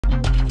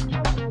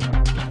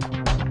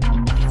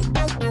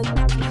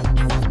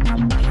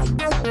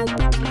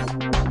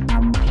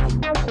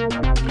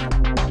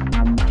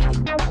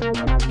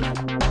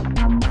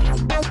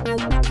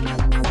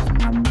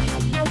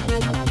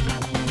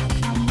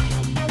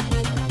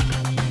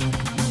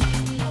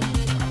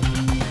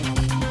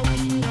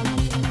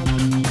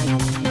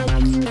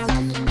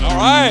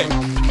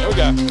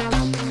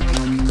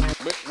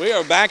We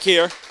are back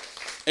here,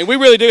 and we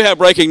really do have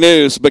breaking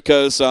news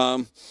because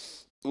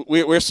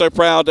we're so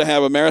proud to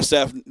have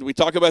Ameristaff. We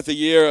talk about the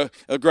year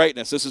of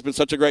greatness. This has been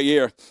such a great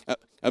year.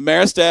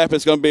 Ameristaff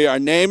is going to be our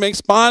naming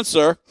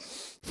sponsor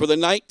for the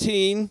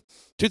 2018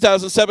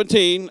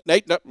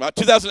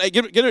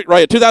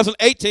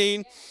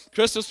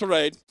 Christmas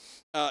Parade,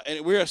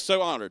 and we are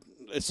so honored.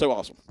 It's so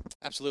awesome.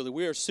 Absolutely.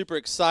 We are super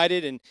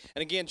excited. And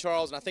again,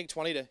 Charles, and I think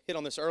Juanita hit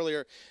on this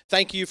earlier,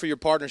 thank you for your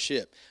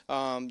partnership.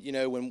 You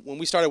know, when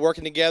we started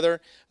working together,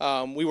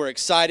 we were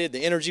excited.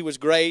 The energy was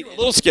great. A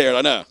little scared,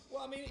 I know.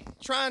 Well, I mean,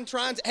 trying.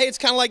 Hey, it's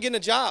kind of like getting a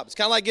job. It's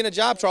kind of like getting a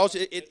job, Charles.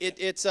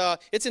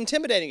 It's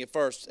intimidating at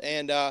first.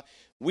 And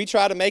we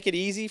try to make it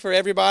easy for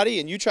everybody,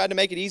 and you tried to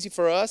make it easy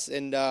for us,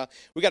 and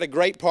we got a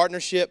great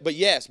partnership. But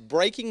yes,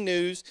 breaking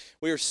news,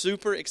 we are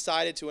super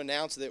excited to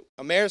announce that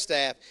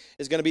Ameristaff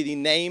is going to be the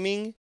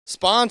naming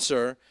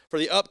sponsor for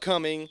the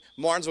upcoming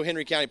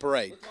Martinsville-Henry County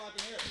Parade.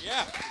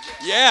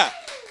 Yeah.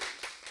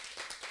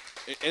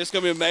 And it's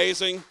going to be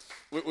amazing.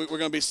 We're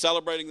going to be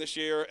celebrating this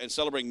year and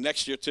celebrating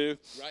next year too.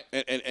 Right.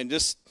 And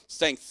just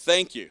saying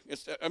thank you.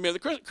 I mean,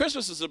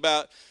 Christmas is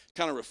about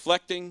kind of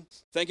reflecting,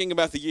 thinking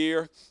about the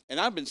year, and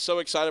I've been so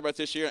excited about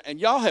this year, and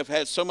y'all have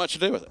had so much to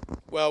do with it.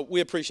 Well, we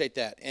appreciate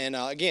that, and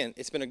again,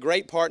 it's been a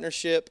great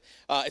partnership.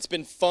 It's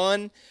been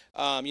fun.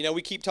 You know,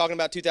 we keep talking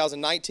about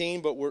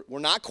 2019, but we're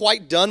not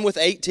quite done with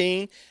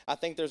 18. I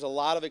think there's a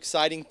lot of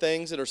exciting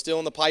things that are still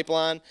in the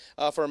pipeline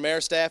for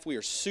Ameristaff. We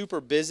are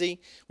super busy.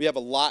 We have a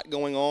lot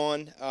going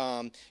on.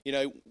 You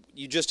know,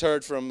 you just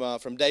heard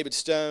from David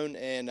Stone,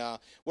 and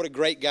what a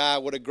great guy,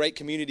 what a great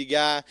community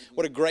guy,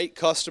 what a great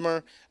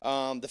customer.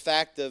 The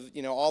fact of,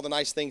 you know, all the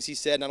nice things he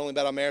said, not only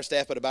about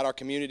Ameristaff, but about our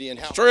community and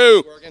how it's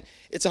working.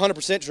 It's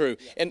 100% true.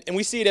 And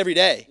we see it every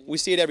day. We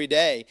see it every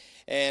day.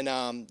 And,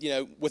 you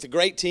know, with a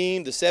great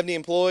team, the 70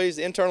 employees,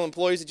 the internal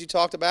employees that you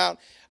talked about,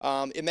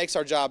 it makes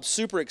our job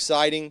super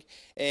exciting.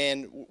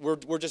 And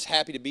we're just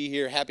happy to be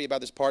here, happy about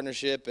this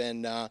partnership,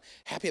 and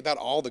happy about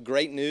all the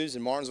great news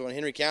in Martinsville and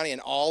Henry County and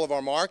all of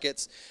our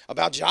markets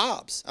about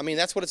jobs. I mean,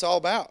 that's what it's all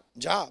about,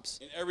 jobs.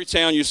 In every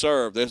town you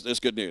serve, there's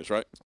good news,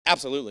 right?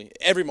 Absolutely.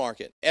 Every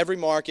market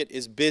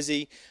is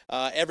busy.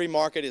 Every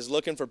market is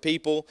looking for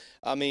people.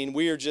 I mean,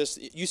 we are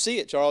just, you see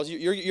it, Charles.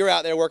 You're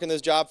out there working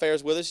those job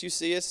fairs with us. You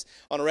see us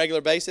on a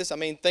regular basis. I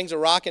mean, things are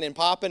rocking and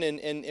popping,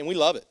 and we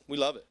love it. We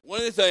love it. One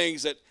of the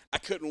things that I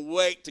couldn't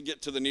wait to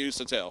get to the news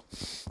to tell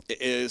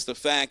is the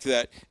fact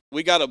that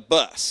we got a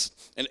bus,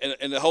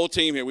 and the whole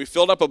team here, we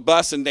filled up a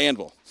bus in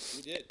Danville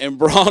and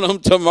brought them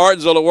to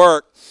Martinsville to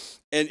work.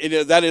 And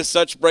that is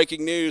such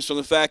breaking news from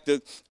the fact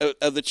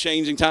of the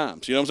changing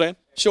times. You know what I'm saying?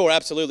 Sure,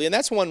 absolutely. And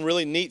that's one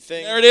really neat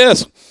thing. There it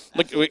is.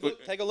 Look,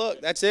 take a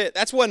look. That's it.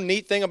 That's one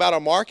neat thing about our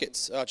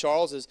markets,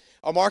 Charles, is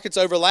our markets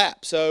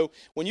overlap. So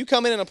when you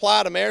come in and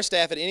apply to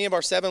Ameristaff at any of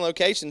our 7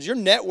 locations, you're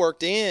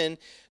networked in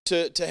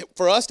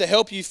for us to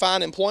help you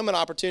find employment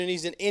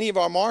opportunities in any of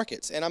our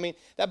markets. And I mean,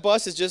 that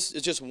bus is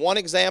just one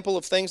example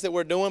of things that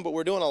we're doing, but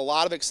we're doing a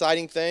lot of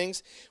exciting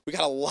things. We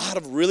got a lot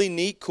of really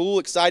neat, cool,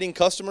 exciting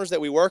customers that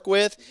we work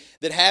with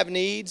that have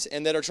needs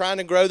and that are trying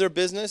to grow their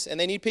business, and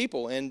they need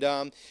people. And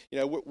you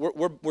know,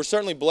 we're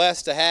certainly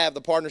blessed to have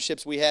the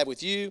partnerships we have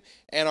with you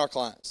and our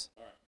clients.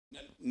 All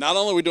right. Not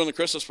only are we doing the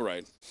Christmas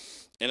parade,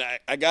 and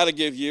I got to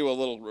give you a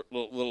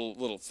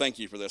little thank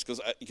you for this,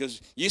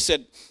 because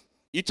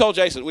you told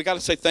Jason we got to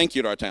say thank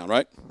you to our town,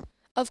 right?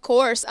 Of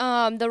course.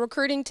 The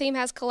recruiting team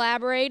has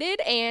collaborated,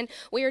 and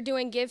we are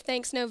doing Give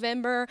Thanks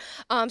November.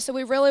 So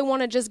we really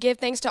want to just give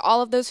thanks to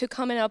all of those who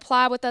come in and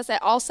apply with us at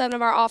all 7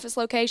 of our office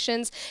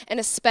locations, and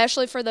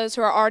especially for those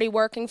who are already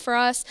working for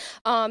us.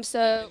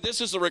 So this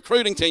is the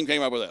recruiting team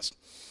came up with this.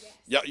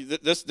 Yes.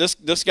 Yeah,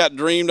 this got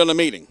dreamed in a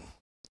meeting.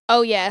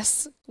 Oh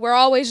yes, we're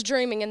always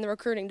dreaming in the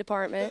recruiting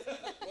department.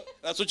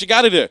 That's what you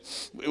got to do.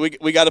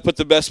 We got to put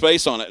the best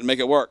face on it and make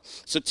it work.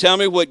 So tell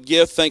me what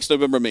Give Thanks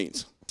November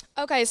means.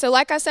 Okay, so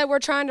like I said, we're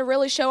trying to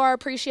really show our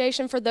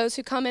appreciation for those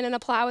who come in and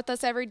apply with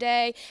us every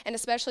day, and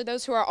especially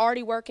those who are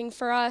already working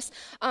for us.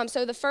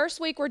 So the first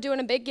week we're doing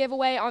a big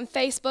giveaway on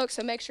Facebook,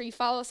 so make sure you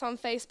follow us on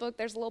Facebook.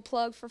 There's a little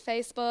plug for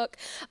Facebook.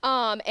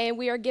 And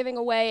we are giving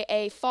away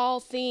a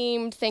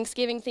fall-themed,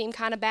 Thanksgiving-themed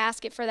kind of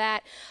basket for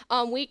that.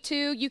 Week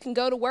 2, you can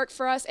go to work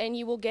for us and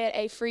you will get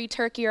a free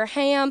turkey or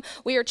ham.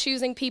 We are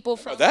choosing people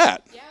from,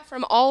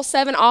 from all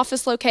 7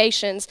 office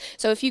locations.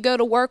 So if you go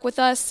to work with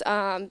us,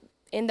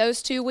 in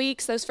those 2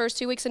 weeks, those first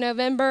 2 weeks of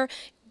November,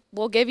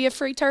 we'll give you a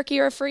free turkey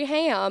or a free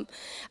ham.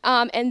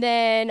 And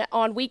then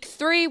on week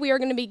 3, we are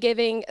going to be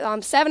giving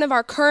 7 of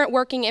our current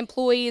working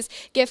employees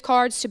gift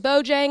cards to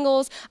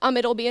Bojangles.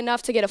 It'll be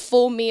enough to get a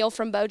full meal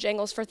from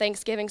Bojangles for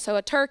Thanksgiving. So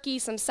a turkey,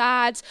 some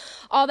sides,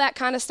 all that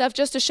kind of stuff,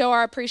 just to show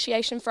our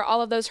appreciation for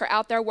all of those who are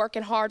out there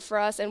working hard for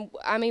us. And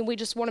I mean, we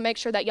just want to make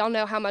sure that y'all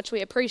know how much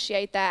we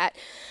appreciate that.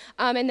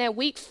 And then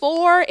week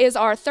 4 is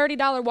our $30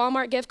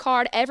 Walmart gift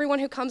card. Everyone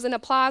who comes and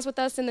applies with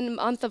us in the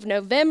month of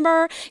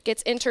November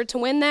gets entered to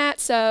win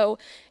that. So So,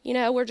 you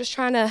know, we're just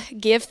trying to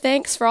give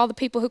thanks for all the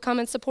people who come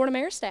and support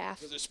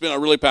Ameristaff. It's been a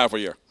really powerful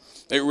year.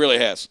 It really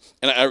has.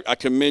 And I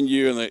commend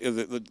you and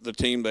the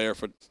team there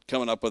for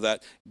coming up with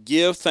that.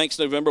 Give Thanks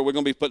November. We're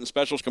going to be putting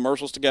specials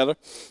commercials together.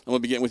 And we'll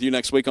be getting with you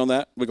next week on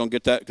that. We're going to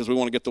get that because we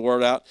want to get the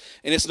word out.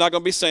 And it's not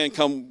going to be saying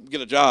come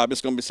get a job.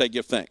 It's going to be say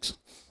give thanks.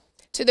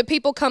 To the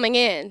people coming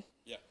in.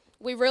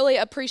 We really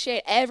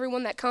appreciate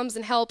everyone that comes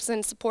and helps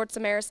and supports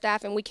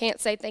Ameristaff, and we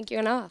can't say thank you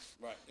enough.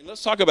 Right. And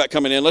let's talk about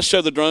coming in. Let's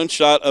show the drone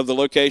shot of the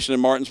location in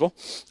Martinsville,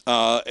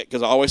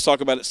 because I always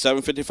talk about it,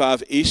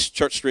 755 East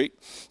Church Street.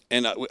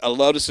 And I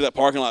love to see that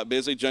parking lot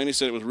busy. Joni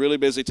said it was really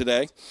busy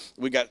today.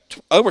 We got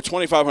over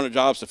 2,500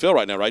 jobs to fill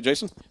right now, right,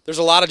 Jason? There's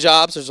a lot of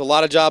jobs. There's a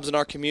lot of jobs in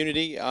our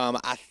community.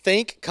 I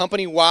think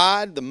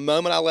company-wide, the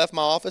moment I left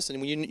my office,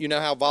 and you know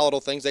how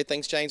volatile things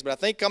change, but I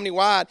think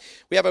company-wide,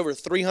 we have over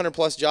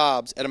 300-plus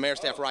jobs at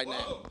Ameristaff right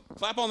now.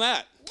 Clap on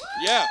that.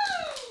 Yeah.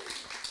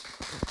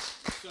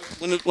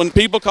 When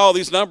people call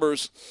these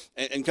numbers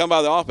and come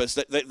by the office,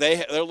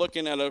 they're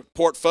looking at a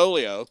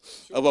portfolio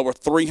of over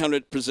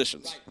 300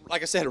 positions. Right.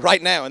 Like I said,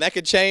 right now, and that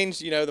could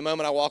change, you know, the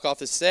moment I walk off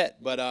this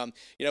set. But,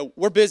 you know,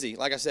 we're busy.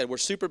 Like I said, we're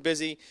super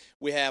busy.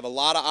 We have a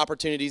lot of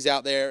opportunities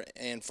out there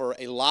and for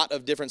a lot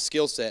of different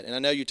skill set. And I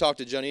know you talked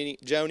to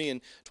Joni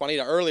and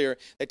Twanita earlier.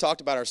 They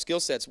talked about our skill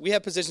sets. We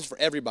have positions for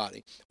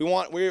everybody.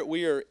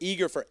 We are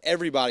eager for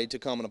everybody to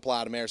come and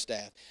apply to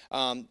Ameristaff.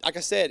 Like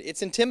I said,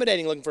 it's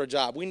intimidating looking for a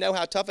job. We know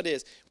how tough it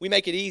is. We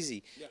make it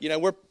easy. Yeah. You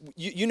know,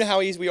 you know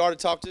how easy we are to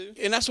talk to.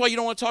 And that's why you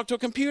don't want to talk to a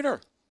computer.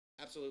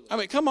 Absolutely. I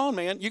mean, come on,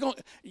 man.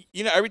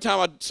 You know, every time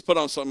I put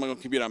on something on a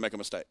computer, I make a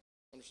mistake.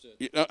 Understood.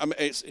 You know, I mean,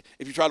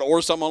 if you try to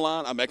order something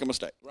online, I make a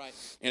mistake. Right.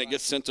 And it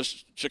gets sent to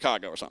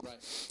Chicago or something.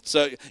 Right.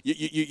 So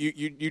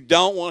you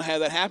don't want to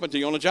have that happen to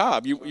you on a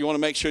job. You want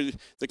to make sure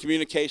the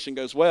communication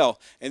goes well.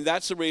 And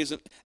that's the reason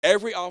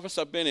every office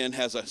I've been in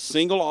has a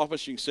single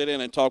office you can sit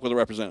in and talk with a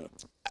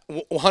representative.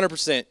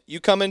 100%. You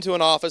come into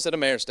an office at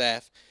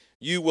Ameristaff,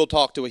 you will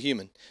talk to a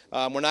human.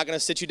 We're not going to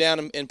sit you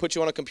down and put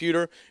you on a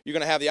computer. You're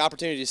going to have the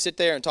opportunity to sit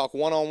there and talk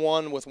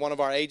one-on-one with one of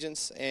our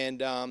agents,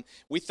 and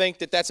we think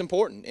that that's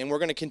important, and we're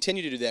going to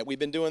continue to do that. We've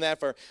been doing that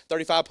for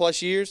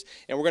 35-plus years,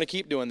 and we're going to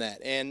keep doing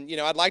that. And, you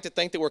know, I'd like to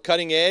think that we're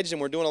cutting edge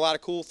and we're doing a lot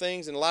of cool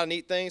things and a lot of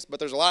neat things, but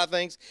there's a lot of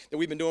things that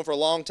we've been doing for a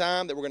long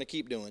time that we're going to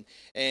keep doing,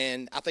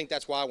 and I think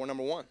that's why we're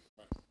number one.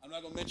 I'm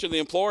not going to mention the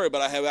employer,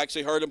 but I have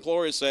actually heard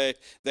employers say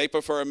they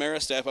prefer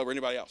Ameristaff over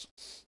anybody else.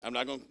 I'm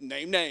not going to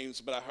name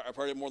names, but I've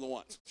heard it more than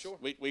once. Sure.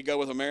 We go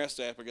with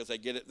Ameristaff because they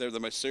get it. They're the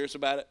most serious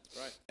about it.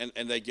 Right.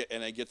 And they get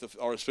the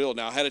orders filled.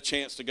 Now I had a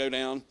chance to go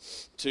down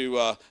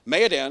to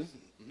Mayodan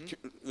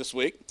this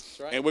week,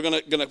 right. And we're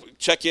gonna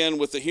check in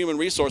with the human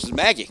resources,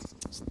 Maggie.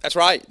 That's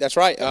right. That's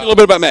right. A little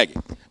bit about Maggie.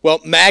 Well,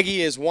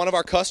 Maggie is one of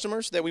our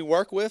customers that we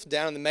work with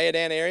down in the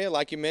Mayodan area,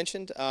 like you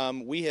mentioned.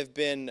 We have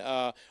been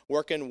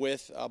working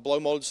with Blow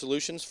Molded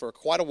Solutions for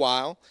quite a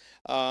while.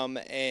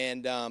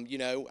 You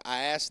know,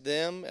 I asked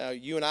them,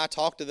 you and I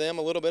talked to them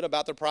a little bit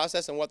about their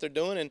process and what they're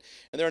doing, and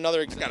they're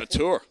another example. I got a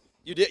tour.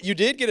 You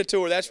did get a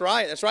tour. That's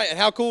right. That's right. And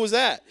how cool was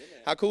that? Yeah.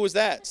 How cool was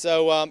that?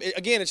 So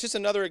again, it's just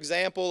another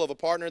example of a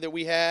partner that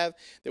we have,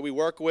 that we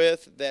work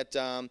with,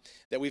 that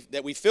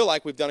we feel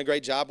like we've done a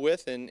great job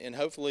with, and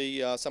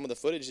hopefully some of the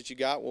footage that you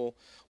got will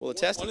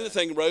attest to that. One of the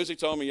things Rosie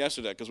told me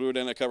yesterday, because we were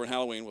down there covering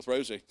Halloween with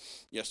Rosie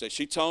yesterday,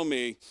 she told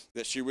me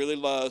that she really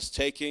loves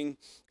taking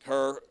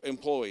her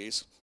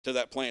employees to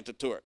that plant to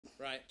tour it.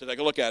 Right. To take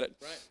a look at it.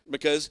 Right.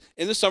 Because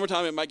in the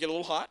summertime it might get a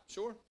little hot.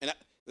 Sure. And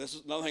this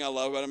is another thing I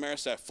love about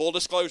Ameristaff. Full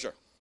disclosure.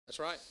 That's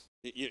right.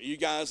 You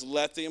guys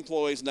let the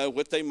employees know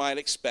what they might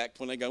expect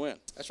when they go in.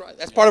 That's right.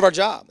 That's part of our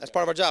job. That's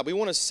part of our job. We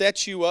want to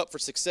set you up for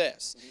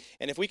success.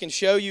 And if we can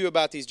show you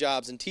about these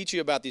jobs and teach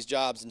you about these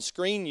jobs and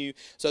screen you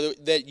so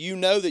that you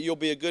know that you'll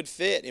be a good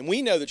fit, and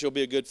we know that you'll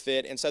be a good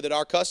fit, and so that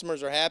our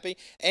customers are happy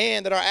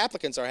and that our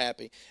applicants are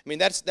happy. I mean,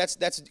 that's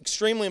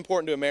extremely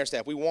important to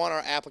Ameristaff. We want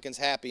our applicants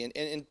happy.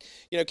 And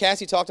you know,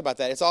 Cassie talked about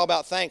that. It's all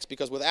about thanks,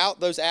 because without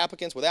those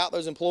applicants, without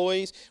those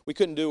employees, we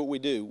couldn't do what we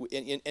do.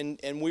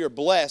 And we are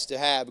blessed to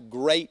have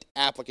great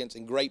applicants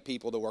and great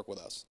people that work with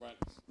us. Right.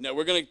 Now,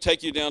 we're going to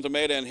take you down to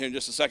Mayodan here in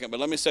just a second, but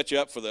let me set you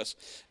up for this.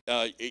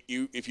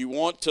 If you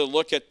want to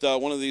look at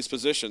one of these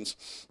positions,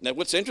 now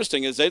what's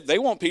interesting is they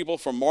want people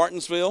from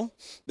Martinsville,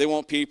 they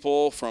want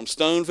people from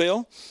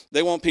Stoneville,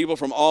 they want people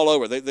from all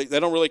over. They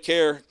don't really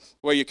care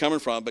where you're coming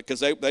from, because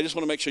they just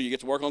want to make sure you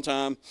get to work on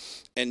time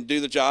and do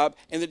the job.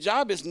 And the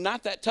job is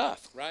not that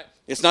tough. Right.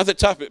 It's not that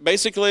tough.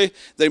 Basically,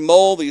 they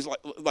mold these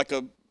like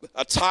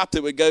a top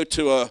that would go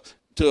to a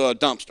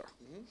dumpster.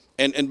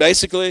 And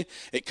basically,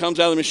 it comes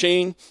out of the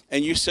machine,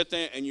 and you sit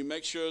there and you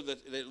make sure that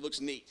it looks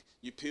neat.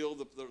 you peel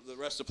the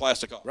rest of the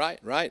plastic off. Right,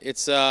 right.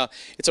 It's a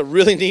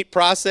really neat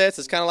process.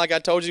 It's kind of like I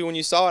told you when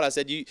you saw it. I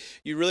said you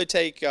really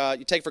take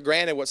for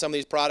granted what some of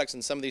these products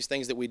and some of these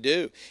things that we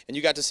do, and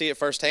you got to see it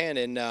firsthand.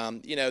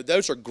 And you know,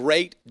 those are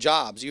great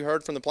jobs. You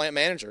heard from the plant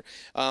manager.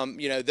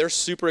 You know, they're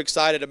super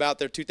excited about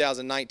their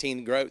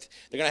 2019 growth.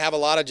 They're going to have a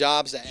lot of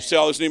jobs. Did you see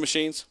all those new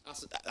machines?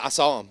 I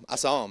saw them. I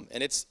saw them,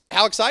 and it's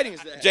how exciting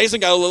is that? Jason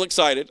got a little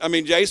excited. I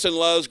mean, Jason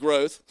loves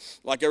growth,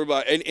 like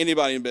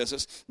anybody in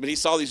business. But he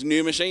saw these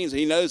new machines, and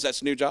he knows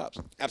that's new jobs.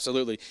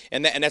 Absolutely,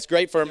 and that's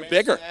great for Ameristaff.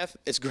 Bigger.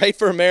 It's great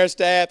for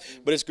Ameristaff,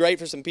 but it's great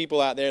for some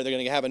people out there. They're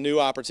going to have a new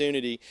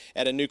opportunity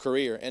at a new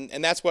career,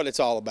 and that's what it's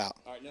all about.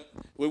 All right, now,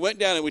 we went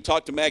down and we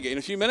talked to Maggie. In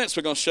a few minutes,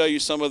 we're going to show you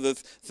some of the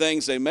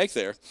things they make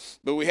there.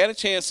 But we had a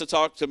chance to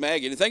talk to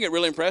Maggie, and the thing that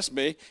really impressed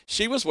me,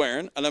 she was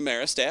wearing an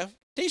Ameristaff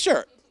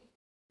T-shirt.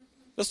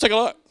 Let's take a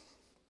look.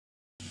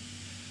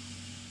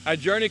 Our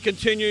journey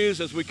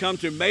continues as we come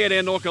to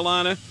Mayodan, North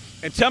Carolina.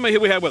 And tell me who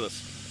we have with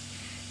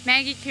us.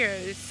 Maggie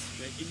Cruz.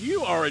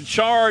 You are in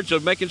charge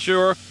of making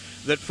sure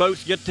that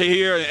folks get to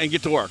here and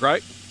get to work,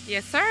 right?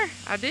 Yes, sir,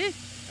 I do.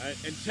 All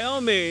right, and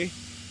tell me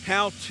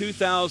how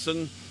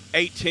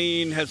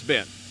 2018 has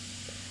been.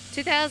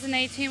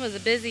 2018 was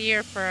a busy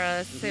year for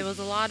us. Mm-hmm. It was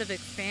a lot of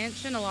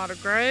expansion, a lot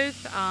of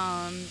growth.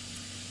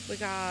 We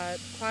got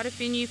quite a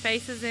few new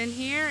faces in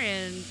here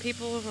and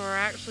people who are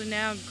actually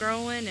now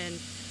growing and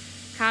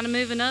kind of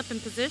moving up in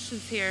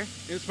positions here.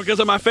 It's because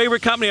of my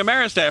favorite company,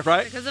 Ameristaff,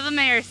 right? Because of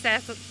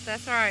Ameristaff,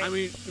 that's right. I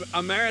mean,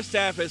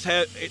 Ameristaff has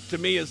had, to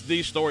me, is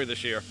the story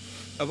this year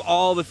of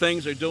all the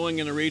things they're doing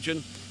in the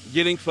region,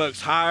 getting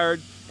folks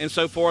hired and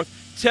so forth.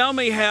 Tell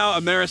me how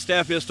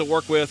Ameristaff is to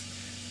work with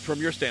from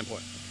your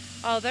standpoint.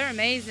 Oh, they're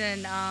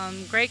amazing.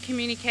 Great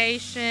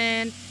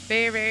communication,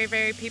 very, very,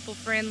 very people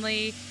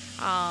friendly.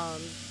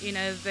 You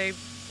know, they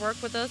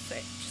work with us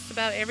just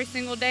about every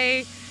single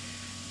day.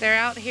 They're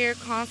out here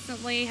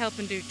constantly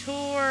helping do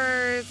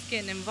tours,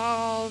 getting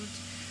involved.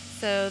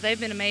 So they've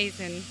been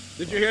amazing.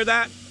 Did you hear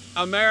that?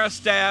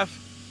 Ameristaff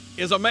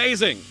is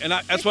amazing. And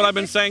that's what I've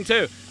been saying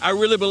too. I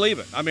really believe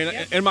it. I mean,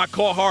 yep. In my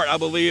core heart, I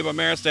believe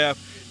Ameristaff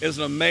is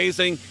an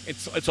amazing,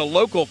 it's a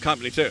local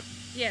company too.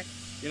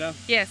 Yes. You know?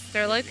 Yes,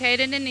 they're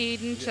located in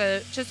Eden,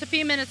 so just a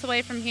few minutes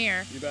away from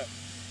here. You bet.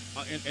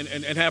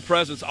 And have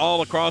presence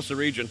all across the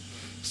region.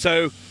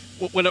 So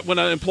when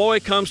an employee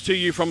comes to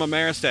you from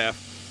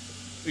Ameristaff,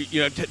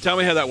 you know, tell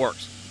me how that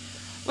works.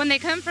 When they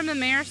come from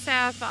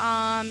Ameristaff,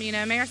 you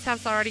know,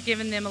 Ameristaff's already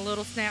given them a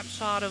little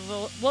snapshot of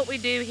what we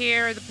do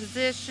here, the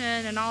position,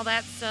 and all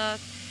that stuff.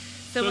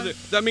 So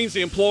that means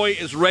the employee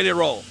is ready to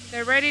roll.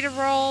 They're ready to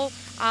roll.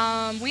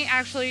 We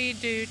actually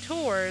do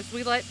tours.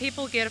 We let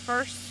people get a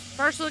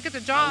first look at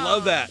the job. I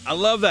love that. I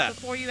love that.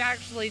 Before you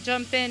actually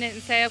jump in it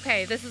and say,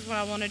 okay, this is what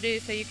I want to do.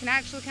 So you can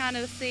actually kind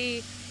of see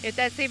if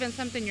that's even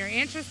something you're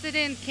interested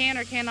in, can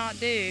or cannot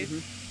do. Mm-hmm.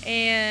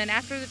 And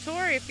after the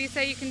tour, if you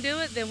say you can do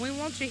it, then we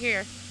want you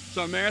here.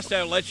 So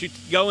Ameristaff lets you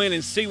go in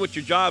and see what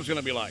your job's going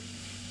to be like.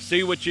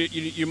 See what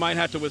you might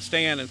have to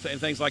withstand and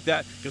things like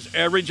that. Because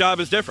every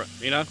job is different,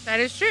 you know? That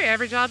is true.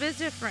 Every job is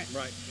different.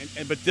 Right.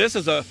 But this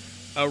is a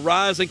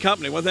rising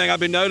company. One thing I've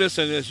been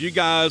noticing is you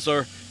guys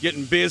are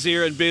getting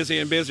busier and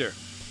busier and busier.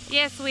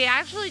 Yes, we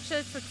actually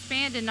just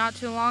expanded not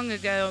too long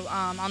ago.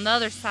 On the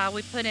other side,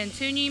 we put in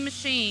 2 new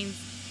machines,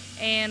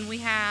 and we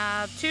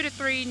have 2 to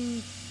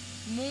 3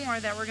 more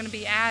that we're going to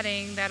be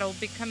adding that'll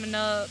be coming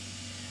up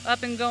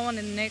and going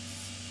in the next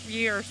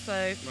year or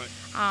so.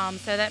 Right.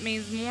 So that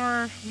means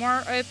more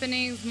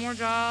openings, more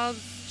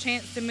jobs,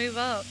 chance to move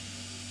up.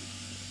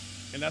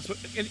 And that's what.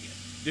 And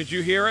did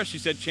you hear us? She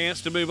said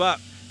chance to move up.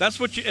 That's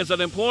what you, as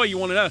an employee, you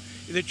want to know,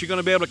 that you're going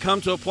to be able to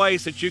come to a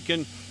place that you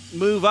can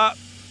move up,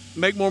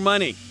 make more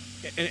money,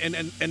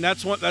 and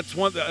that's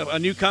a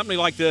new company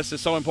like this is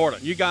so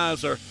important. You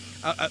guys are.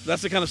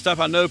 That's the kind of stuff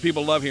I know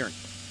people love hearing.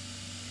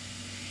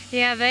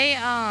 Yeah, they,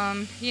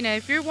 you know,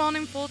 if you're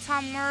wanting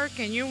full-time work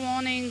and you're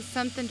wanting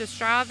something to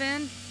strive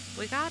in,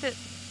 we got it.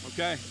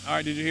 Okay. All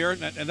right. Did you hear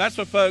it? And that's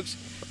what folks,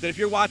 that if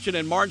you're watching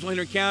in Martinsville,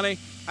 Henry County,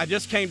 I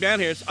just came down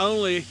here.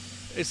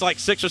 It's like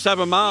 6 or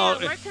 7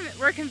 miles. Yeah,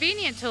 we're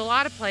convenient to a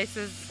lot of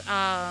places.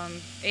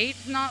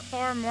 Eade's not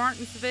far,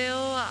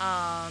 Martinsville,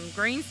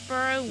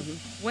 Greensboro,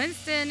 mm-hmm.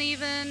 Winston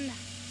even.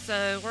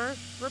 So we're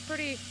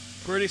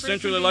pretty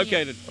centrally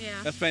located. Yeah.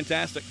 That's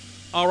fantastic.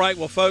 All right.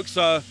 Well, folks,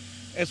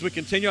 as we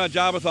continue our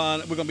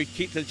job-a-thon, we're going to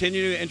be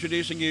continuing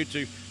introducing you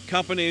to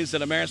companies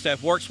that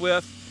Ameristaff works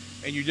with.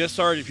 And you just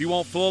heard, if you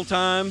want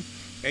full-time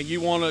and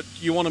you want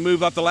to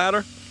move up the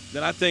ladder,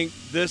 then I think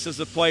this is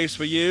the place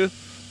for you.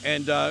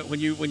 And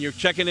when you're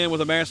checking in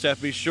with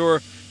Ameristaff, be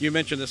sure you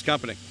mention this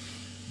company.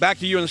 Back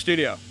to you in the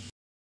studio.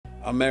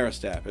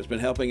 Ameristaff has been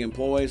helping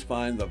employees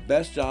find the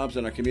best jobs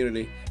in our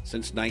community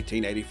since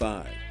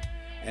 1985.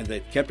 And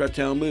they've kept our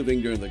town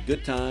moving during the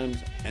good times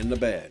and the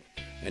bad.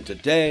 And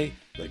today,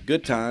 the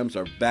good times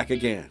are back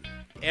again.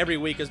 Every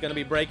week is going to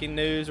be breaking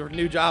news or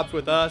new jobs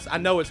with us. I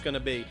know it's going to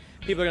be.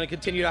 People are going to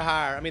continue to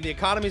hire. I mean, the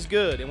economy's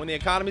good, and when the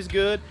economy's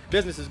good,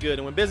 business is good.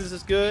 And when business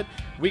is good,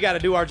 we got to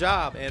do our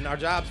job, and our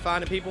job's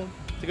finding people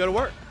to go to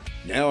work.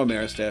 Now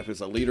Ameristaff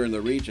is a leader in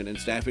the region in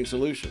staffing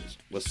solutions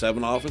with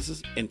 7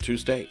 offices in 2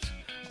 states,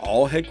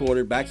 all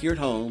headquartered back here at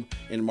home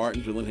in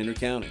Martinsville and Henry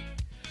County.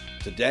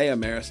 Today,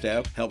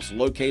 Ameristaff helps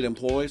locate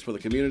employees for the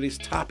community's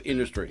top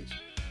industries.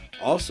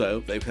 Also,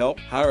 they've helped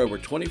hire over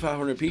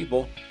 2,500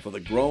 people for the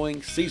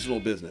growing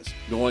seasonal business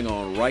going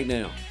on right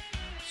now.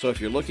 So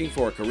if you're looking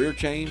for a career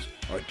change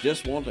or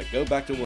just want to go back to work,